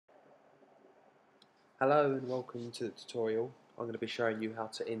Hello and welcome to the tutorial. I'm going to be showing you how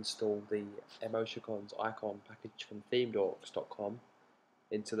to install the Emoticons icon package from ThemeDorks.com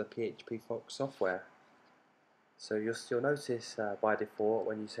into the phpFox software. So you'll notice by default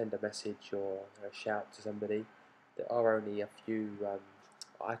when you send a message or a shout to somebody, there are only a few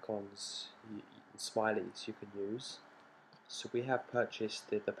icons, smileys you can use. So we have purchased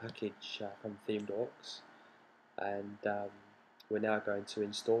the package from ThemeDorks, and we're now going to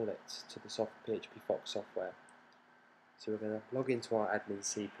install it to the phpFox software. So we're going to log into our admin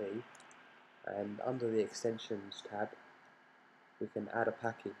CP, and under the extensions tab we can add a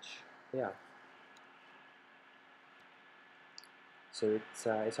package here. So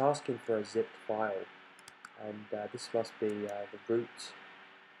it's asking for a zipped file, and this must be the root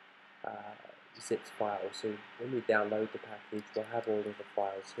zipped file. So when we download the package, we'll have all of the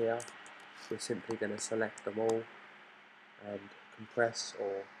files here. We're simply going to select them all and compress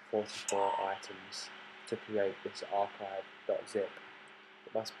all 44 items to create this archive.zip.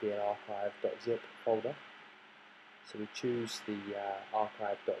 It must be an archive.zip folder. So we choose the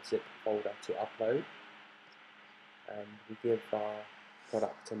archive.zip folder to upload, and we give our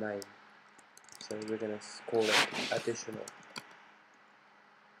product a name. So we're going to call it additional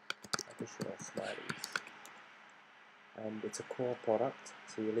smileys, and it's a core product,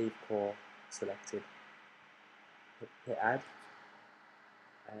 so you leave core selected, hit add,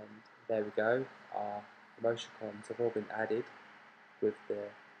 and there we go. Our emoticons have all been added with the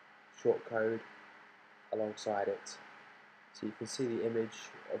shortcode alongside it. So you can see the image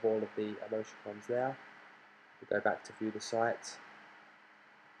of all of the emoticons there. We go back to view the site,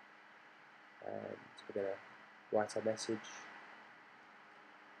 and we're going to write a message,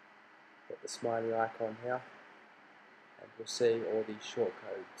 put the smiley icon here, and we'll see all these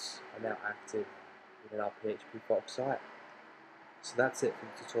shortcodes are now active within our phpFox site. So that's it for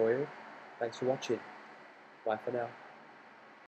the tutorial. Thanks for watching. Bye for now.